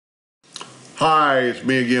Hi, it's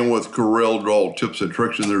me again with Corel Draw Tips and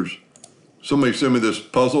Tricks, and there's somebody sent me this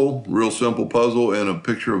puzzle, real simple puzzle, and a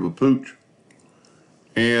picture of a pooch.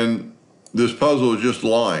 And this puzzle is just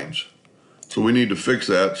lines. So we need to fix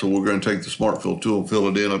that. So we're going to take the Smart Fill tool and fill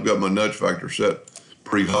it in. I've got my nudge factor set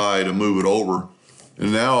pretty high to move it over.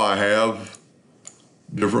 And now I have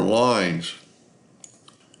different lines.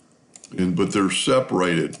 But they're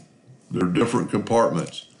separated. They're different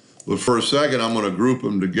compartments. But for a second, I'm going to group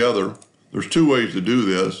them together. There's two ways to do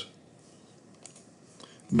this.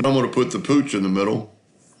 Then I'm going to put the pooch in the middle.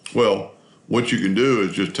 Well, what you can do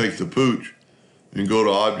is just take the pooch and go to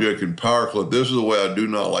Object and Power Clip. This is the way I do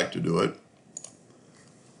not like to do it.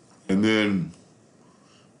 And then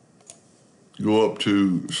go up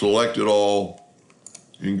to Select It All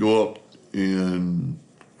and go up and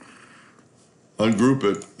ungroup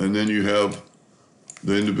it. And then you have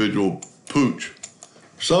the individual pooch.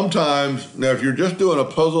 Sometimes, now if you're just doing a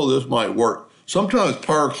puzzle, this might work. Sometimes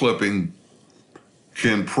power clipping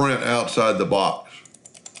can print outside the box.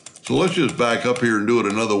 So let's just back up here and do it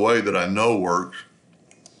another way that I know works.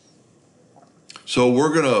 So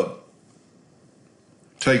we're gonna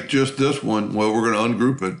take just this one, well, we're gonna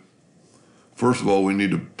ungroup it. First of all, we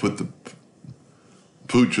need to put the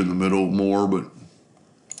pooch in the middle more,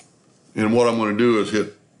 and what I'm gonna do is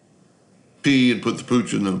hit P and put the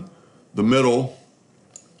pooch in the middle,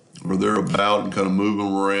 or thereabout, and kind of move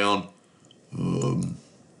them around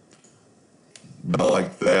about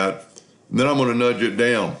like that. And then I'm going to nudge it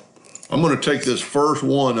down. I'm going to take this first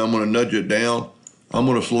one, I'm going to nudge it down. I'm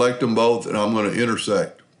going to select them both, and I'm going to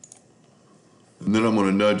intersect. And then I'm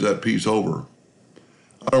going to nudge that piece over.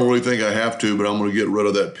 I don't really think I have to, but I'm going to get rid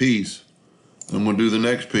of that piece. I'm going to do the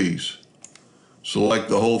next piece. Select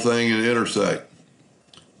the whole thing and intersect.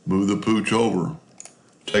 Move the pooch over.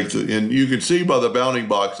 And you can see by the bounding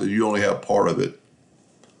box that you only have part of it.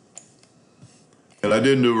 And I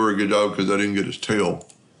didn't do a very good job because I didn't get his tail,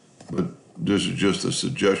 but this is just a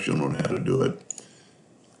suggestion on how to do it.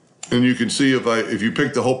 And you can see if you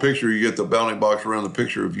pick the whole picture, you get the bounding box around the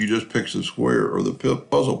picture. If you just pick the square or the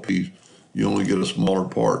puzzle piece, you only get a smaller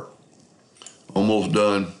part. Almost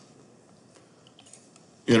done.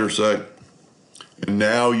 Intersect. And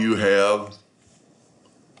now you have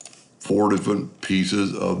 4 different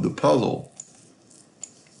pieces of the puzzle.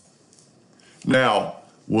 Now,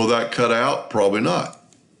 will that cut out? Probably not.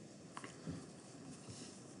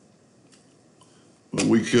 But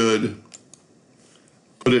we could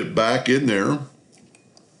put it back in there.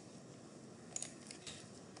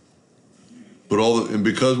 And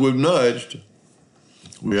because we've nudged,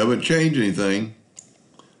 we haven't changed anything,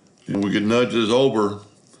 and we could nudge this over,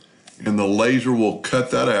 and the laser will cut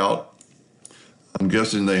that out. I'm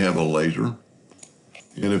guessing they have a laser.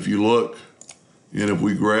 And if you look, and if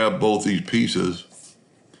we grab both these pieces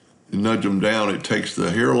and nudge them down, it takes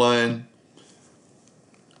the hairline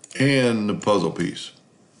and the puzzle piece.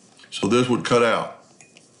 So this would cut out.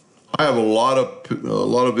 I have a lot of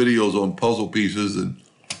videos on puzzle pieces and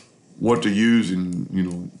what to use,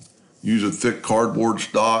 and use a thick cardboard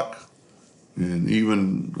stock, and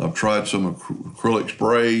even I've tried some acrylic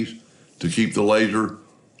sprays to keep the laser.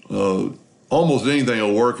 Almost anything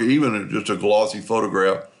will work, even just a glossy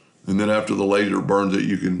photograph, and then after the laser burns it,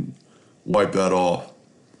 you can wipe that off.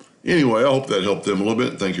 Anyway, I hope that helped them a little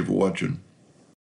bit. Thank you for watching.